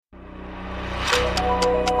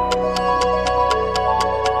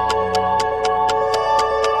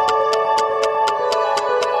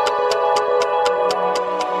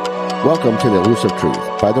Welcome to the Elusive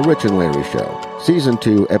Truth by the Rich and Larry Show, Season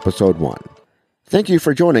 2, Episode 1. Thank you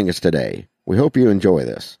for joining us today. We hope you enjoy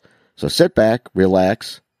this. So sit back,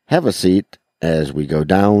 relax, have a seat as we go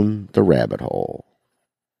down the rabbit hole.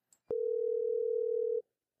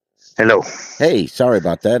 Hello. Hey, sorry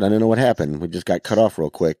about that. I don't know what happened. We just got cut off real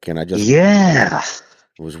quick, and Yeah.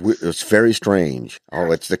 It was very strange.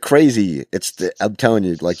 Oh, I'm telling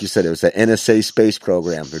you, like you said, it was the NSA space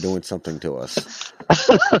program. They're doing something to us.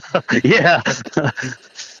 Yeah.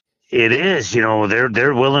 It is.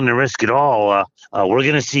 They're willing to risk it all. We're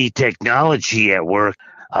going to see technology at work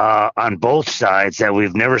on both sides that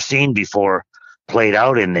we've never seen before played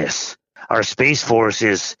out in this. Our Space Force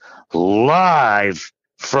is live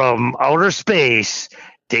from outer space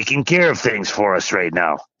taking care of things for us right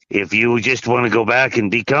now. If you just want to go back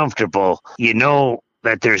and be comfortable, you know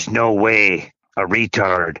that there's no way a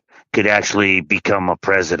retard could actually become a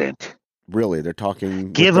president. Really, they're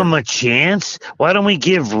talking... Give him a chance? Why don't we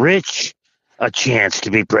give Rich a chance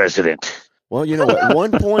to be president? Well, at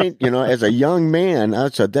one point, as a young man, I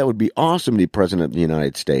said that would be awesome to be president of the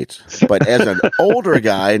United States. But as an older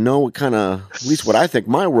guy, I know what at least what I think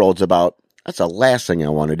my world's about. That's the last thing I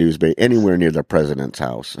want to do is be anywhere near the president's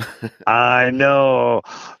house. I know,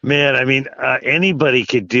 man. I mean, anybody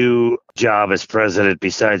could do a job as president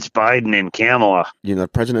besides Biden and Kamala. The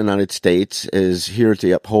president of the United States is here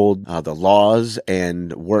to uphold the laws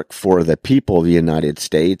and work for the people of the United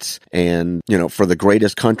States and, for the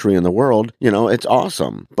greatest country in the world. It's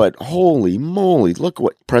awesome. But holy moly, look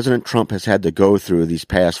what President Trump has had to go through these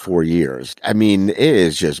past 4 years. I mean, it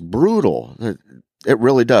is just brutal. It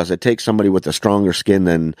really does. It takes somebody with a stronger skin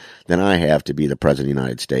than I have to be the president of the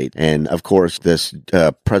United States. And, of course, this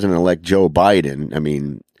President-elect Joe Biden, I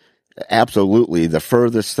mean, absolutely the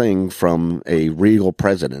furthest thing from a regal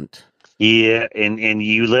president. Yeah, and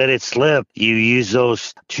you let it slip. You use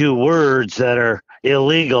those two words that are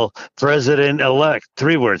illegal. President-elect,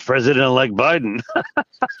 3 words, President-elect Biden.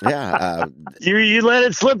 Yeah. You let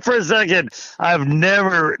it slip for a second. I've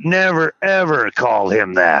never, ever called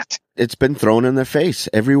him that. It's been thrown in their face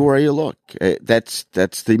everywhere you look. That's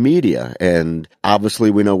the media. And obviously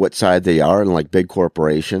we know what side they are, and like big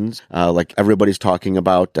corporations, like everybody's talking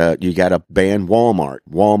about, you got to ban Walmart.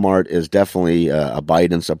 Walmart is definitely a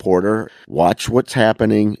Biden supporter. Watch what's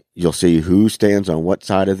happening. You'll see who stands on what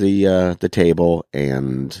side of the table,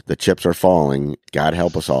 and the chips are falling. God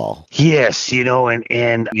help us all. Yes,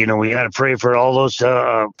 and we got to pray for all those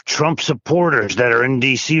Trump supporters that are in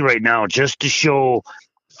D.C. right now, just to show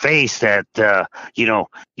face that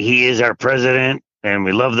he is our president and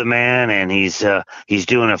we love the man, and he's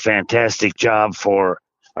doing a fantastic job for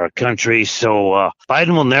our country. So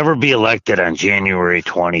Biden will never be elected on January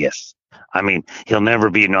 20th. I mean, he'll never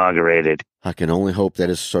be inaugurated. I can only hope that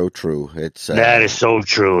is so true. That is so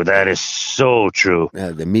true. That is so true.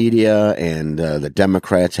 The media and the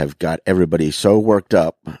Democrats have got everybody so worked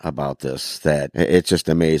up about this that it's just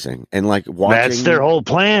amazing. And like watching, that's their whole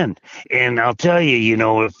plan. And I'll tell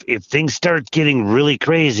you, if things start getting really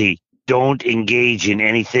crazy, don't engage in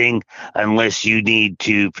anything unless you need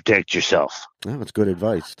to protect yourself. Oh, that's good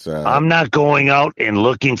advice. I'm not going out and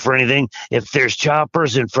looking for anything. If there's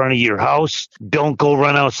choppers in front of your house, don't go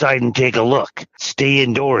run outside and take a look. Stay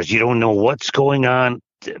indoors. You don't know what's going on.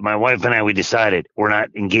 My wife and I, we decided we're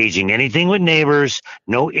not engaging anything with neighbors,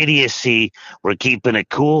 no idiocy. We're keeping a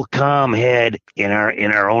cool, calm head in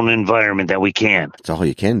our own environment that we can. That's all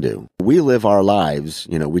you can do. We live our lives.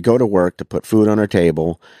 We go to work to put food on our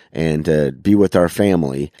table and to be with our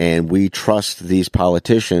family. And we trust these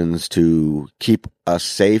politicians to keep us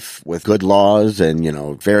safe with good laws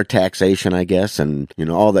and, fair taxation, I guess, and,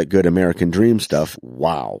 all that good American dream stuff.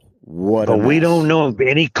 Wow. But we don't know of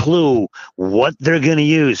any clue what they're going to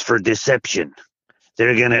use for deception.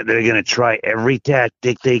 They're gonna try every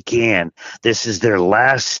tactic they can. This is their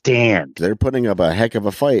last stand. They're putting up a heck of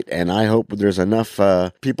a fight, and I hope there's enough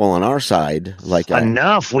people on our side.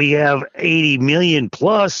 Enough. We have 80 million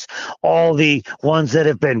plus all the ones that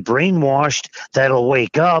have been brainwashed that'll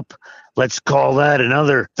wake up. Let's call that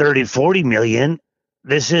another 30, 40 million.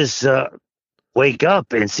 This is wake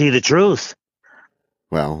up and see the truth.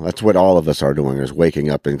 Well, that's what all of us are doing, is waking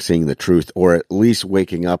up and seeing the truth, or at least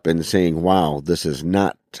waking up and saying, wow, this is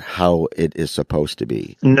not how it is supposed to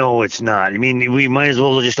be. No, it's not. I mean, we might as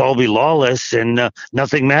well just all be lawless and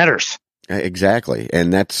nothing matters. Exactly.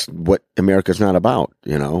 And that's what America's not about.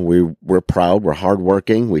 We're proud, we're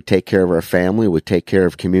hardworking, we take care of our family, we take care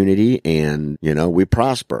of community, and, we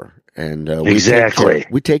prosper. And exactly.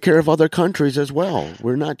 we take care of other countries as well.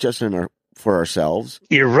 We're not just in our for ourselves.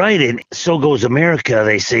 You're right, and so goes America.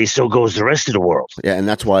 They say so goes the rest of the world. Yeah, and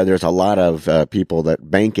that's why there's a lot of people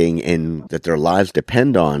that banking in that their lives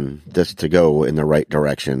depend on this to go in the right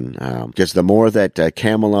direction. Because the more that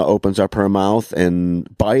Kamala opens up her mouth and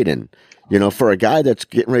Biden, for a guy that's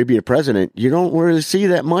getting ready to be a president, you don't really see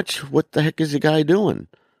that much. What the heck is the guy doing?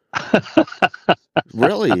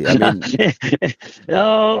 Really? I mean,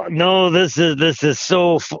 no. This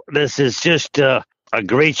is just a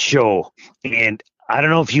great show, and I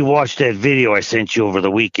don't know if you watched that video I sent you over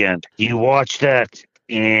the weekend. You watch that,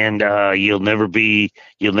 and you'll never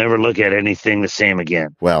look at anything the same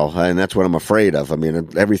again. Well, and that's what I'm afraid of. I mean,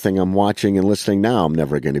 everything I'm watching and listening now, I'm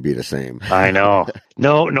never going to be the same. I know.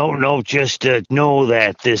 No. Just know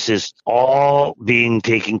that this is all being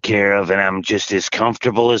taken care of, and I'm just as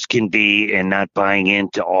comfortable as can be and not buying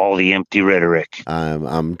into all the empty rhetoric.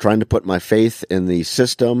 I'm trying to put my faith in the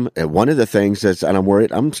system. And one of the things is, and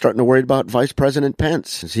I'm starting to worry about Vice President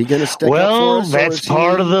Pence. Is he going to stick up for us? Well, that's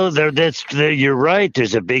part of you're right.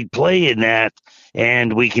 There's a big play in that,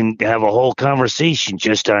 and we can have a whole conversation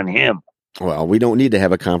just on him. Well, we don't need to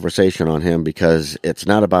have a conversation on him because it's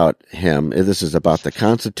not about him. This is about the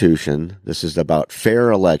Constitution. This is about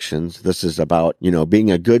fair elections. This is about, being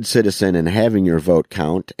a good citizen and having your vote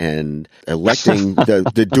count and electing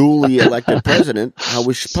the duly elected president how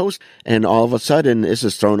we're supposed. And all of a sudden, this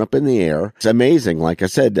is thrown up in the air. It's amazing. Like I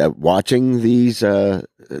said, watching these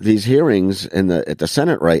hearings at the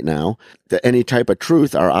Senate right now, any type of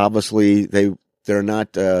truth are obviously they're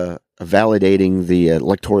not validating the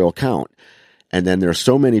electoral count. And then there's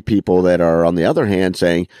so many people that are, on the other hand,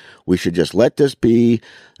 saying we should just let this be.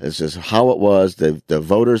 This is how it was. The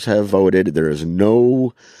voters have voted. There is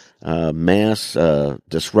no mass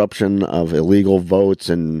disruption of illegal votes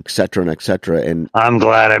and et cetera and et cetera. And I'm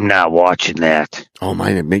glad I'm not watching that. Oh,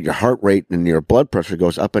 man, it makes your heart rate and your blood pressure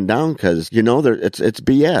goes up and down because, it's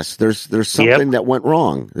BS. There's something that went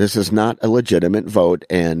wrong. This is not a legitimate vote.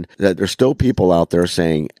 And that there's still people out there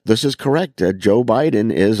saying this is correct. Joe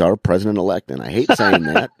Biden is our president-elect. And I hate saying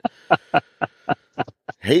that.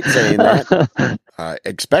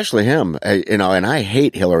 Especially him, and I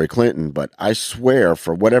hate Hillary Clinton, but I swear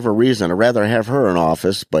for whatever reason, I'd rather have her in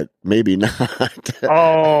office, but maybe not.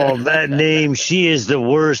 Oh, that name. She is the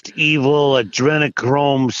worst evil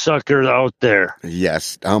adrenochrome sucker out there.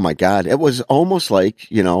 Yes. Oh my God. It was almost like,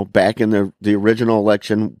 back in the original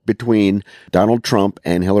election between Donald Trump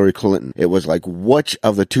and Hillary Clinton. It was like, which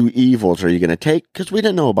of the two evils are you going to take? Because we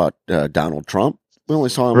didn't know about Donald Trump. We only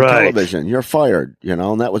saw him on television. You're fired,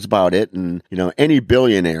 and that was about it. And, any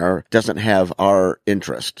billionaire doesn't have our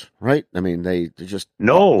interest, right? I mean, they just...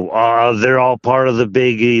 No, they're all part of the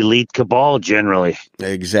big elite cabal generally.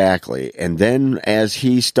 Exactly. And then as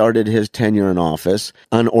he started his tenure in office,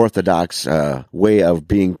 unorthodox way of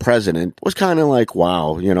being president was kind of like,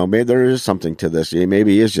 wow, maybe there is something to this.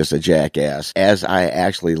 Maybe he is just a jackass. As I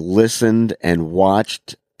actually listened and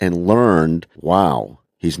watched and learned, wow.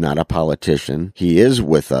 He's not a politician. He is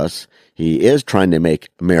with us. He is trying to make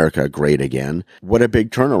America great again. What a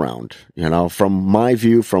big turnaround, from my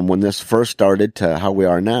view, from when this first started to how we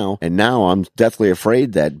are now. And now I'm deathly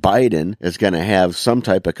afraid that Biden is going to have some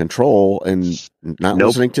type of control and not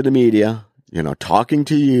listening to the media, talking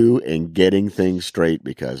to you and getting things straight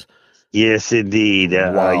because... Yes, indeed.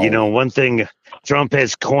 Wow. One thing, Trump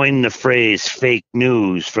has coined the phrase fake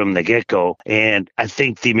news from the get-go, and I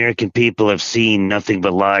think the American people have seen nothing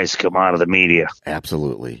but lies come out of the media.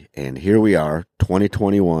 Absolutely. And here we are,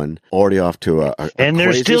 2021, already off to a and they're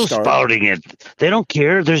crazy still start. spouting it. They don't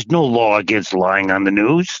care. There's no law against lying on the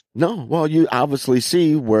news. No. Well, you obviously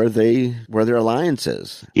see where their alliance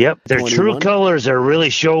is. Yep. Their 21. true colors are really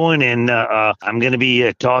showing, and I'm going to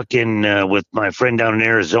be talking with my friend down in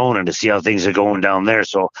Arizona to see how things are going down there.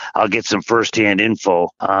 So I'll get some firsthand info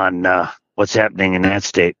on what's happening in that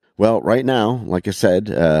state. Well, right now, like I said,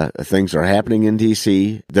 things are happening in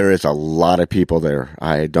D.C. There is a lot of people there.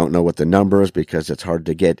 I don't know what the number is because it's hard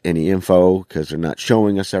to get any info because they're not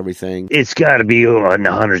showing us everything. It's got to be in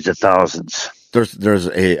the hundreds of thousands. There's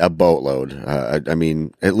a boatload. I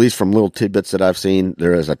mean, at least from little tidbits that I've seen,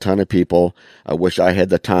 there is a ton of people. I wish I had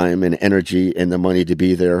the time and energy and the money to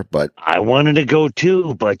be there, but I wanted to go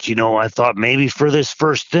too, but I thought maybe for this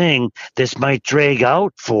first thing, this might drag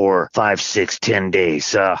out for 5, 6, 10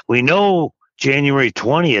 days. We know January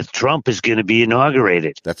 20th, Trump is going to be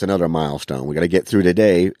inaugurated. That's another milestone. We got to get through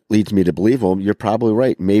today. Leads me to believe, well, you're probably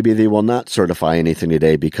right. Maybe they will not certify anything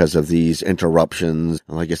today because of these interruptions.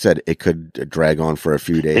 Like I said, it could drag on for a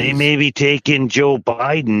few days. They may be taking Joe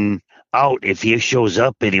Biden out if he shows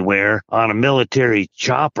up anywhere on a military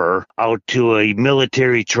chopper out to a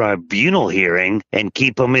military tribunal hearing and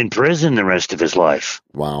keep him in prison the rest of his life.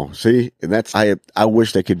 Wow. See, and that's I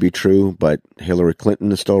wish that could be true, but Hillary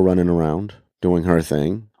Clinton is still running around doing her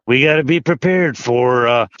thing. We got to be prepared for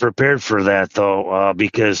that though,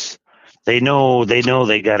 because they know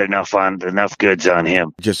they got enough goods on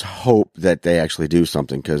him. Just hope that they actually do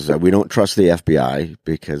something, because we don't trust the FBI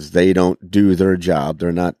because they don't do their job.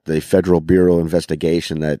 They're not the Federal Bureau of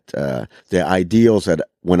Investigation that the ideals that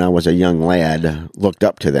when I was a young lad looked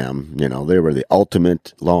up to them. You know, they were the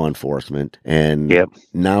ultimate law enforcement. And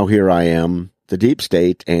now here I am, the deep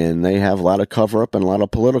state, and they have a lot of cover up and a lot of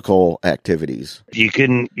political activities. You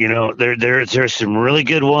can, there's some really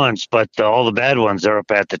good ones, but all the bad ones are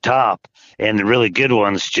up at the top, and the really good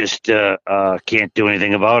ones just can't do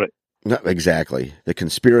anything about it. No, exactly. The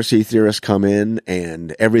conspiracy theorists come in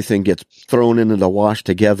and everything gets thrown into the wash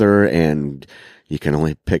together, and you can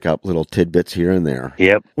only pick up little tidbits here and there.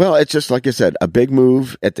 Yep. Well, it's just like I said, a big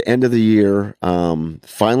move at the end of the year.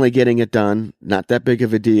 Finally getting it done. Not that big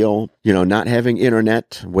of a deal. You know, not having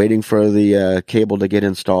internet, waiting for the cable to get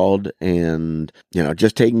installed, and,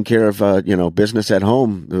 just taking care of, business at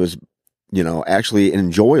home. It was, actually an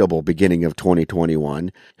enjoyable beginning of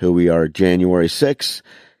 2021. Here we are, January 6th.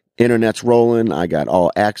 Internet's rolling. I got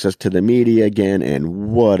all access to the media again,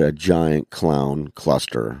 and what a giant clown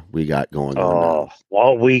cluster we got going on now.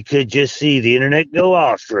 Well, we could just see the internet go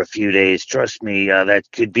off for a few days. Trust me, that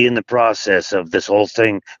could be in the process of this whole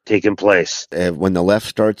thing taking place. When the left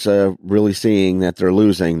starts really seeing that they're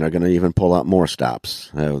losing, they're going to even pull out more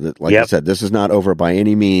stops. Like I said, this is not over by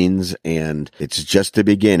any means, and it's just the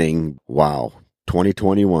beginning. Wow,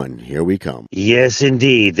 2021, here we come. Yes,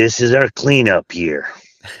 indeed. This is our cleanup year.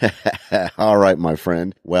 All right, my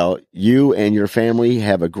friend. Well, you and your family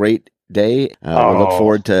have a great day. We look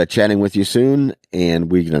forward to chatting with you soon,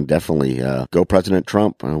 and we're going to definitely go President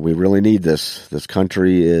Trump. We really need this. This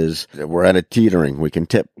country we're at a teetering. We can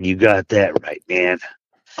tip. You got that right, man.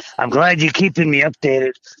 I'm glad you're keeping me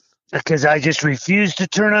updated, because I just refused to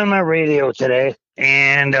turn on my radio today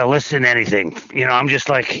and listen to anything. I'm just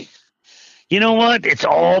like, you know what? It's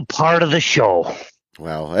all part of the show.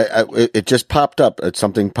 Well, it just popped up.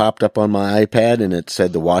 Something popped up on my iPad, and it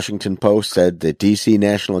said the Washington Post said the D.C.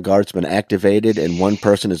 National Guard's been activated and one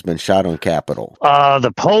person has been shot on Capitol.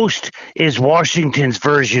 The Post is Washington's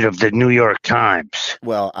version of the New York Times.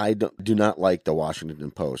 Well, I do not like the Washington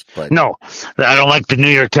Post. But no, I don't like the New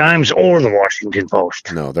York Times or the Washington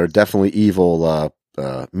Post. No, they're definitely evil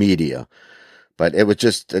media. But it was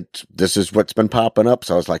just, this is what's been popping up.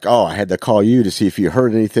 So I was like, I had to call you to see if you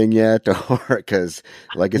heard anything yet. Or because,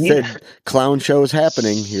 like I said, clown show's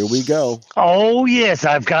happening. Here we go. Oh, yes.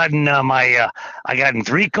 I've gotten I gotten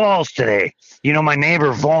 3 calls today. My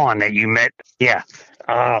neighbor Vaughn that you met. Yeah.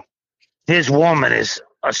 His woman is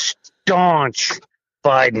a staunch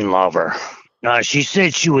Biden lover. She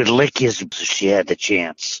said she would lick his if she had the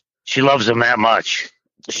chance. She loves him that much.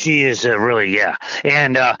 She is really,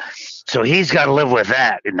 and so he's got to live with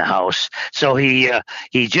that in the house. So he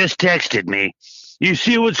just texted me. You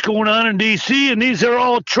see what's going on in D.C. and these are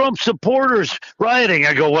all Trump supporters rioting.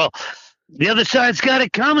 I go, well, the other side's got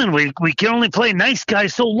it coming. We can only play nice guy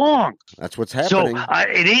so long. That's what's happening. So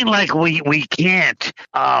it ain't like we can't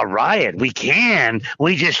riot. We can.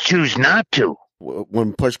 We just choose not to.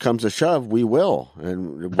 When push comes to shove, we will,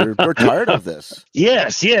 and we're tired of this.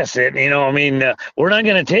 Yes, and we're not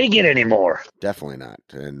going to take it anymore. Definitely not.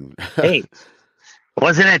 And hey,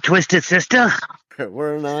 wasn't it Twisted Sister?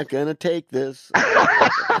 We're not going to take this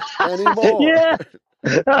anymore. Yeah,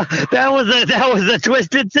 that was a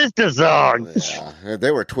Twisted Sister song. Yeah, they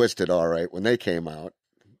were twisted, all right, when they came out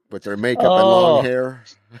with their makeup and long hair.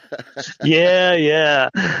 Yeah.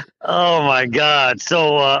 Oh my God.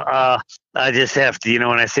 So I just have to,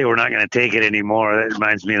 when I say we're not going to take it anymore, that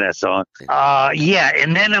reminds me of that song.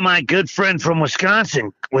 And then my good friend from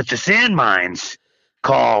Wisconsin with the sand mines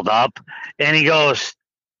called up, and he goes,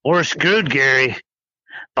 "We're screwed, Gary.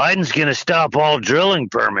 Biden's going to stop all drilling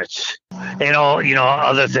permits and all,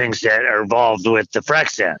 other things that are involved with the frac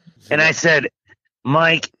sand." And I said,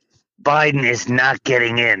 "Mike, Biden is not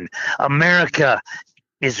getting in. America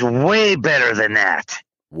is way better than that.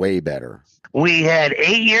 Way better. We had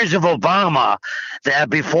 8 years of Obama that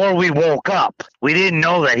before we woke up, we didn't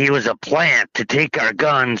know that he was a plant to take our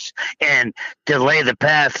guns and to lay the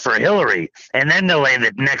path for Hillary and then to lay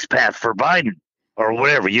the next path for Biden or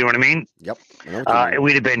whatever. You know what I mean? Yep.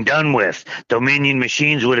 We'd have been done with. Dominion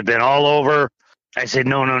machines would have been all over. I said,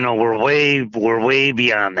 no, we're way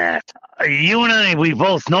beyond that. You and I, we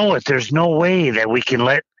both know it. There's no way that we can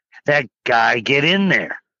let that guy get in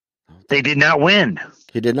there. They did not win.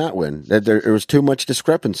 He did not win. There was too much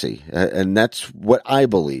discrepancy, and that's what I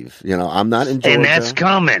believe. I'm not in Georgia. And that's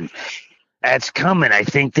coming. That's coming. I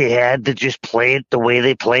think they had to just play it the way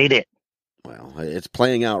they played it. Well, it's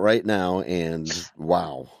playing out right now, and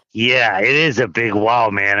wow. Yeah, it is a big wow,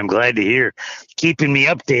 man. I'm glad to hear. Keeping me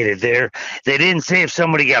updated there. They didn't say if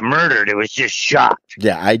somebody got murdered. It was just shot.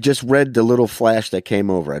 Yeah, I just read the little flash that came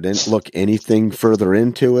over. I didn't look anything further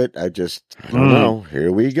into it. I don't know.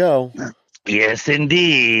 Here we go. Yes,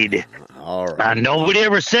 indeed. All right. Nobody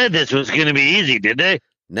ever said this was going to be easy, did they?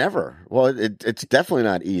 Never. Well, it's definitely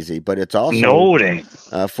not easy, but it's also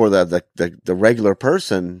for the regular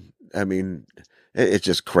person. I mean, it's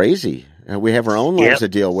just crazy. We have our own lives to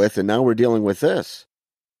deal with, and now we're dealing with this.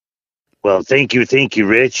 Well, thank you,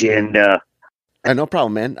 Rich, and no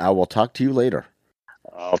problem, man. I will talk to you later.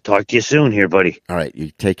 I'll talk to you soon here, buddy. All right,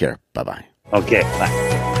 you take care. Bye-bye. Okay, bye.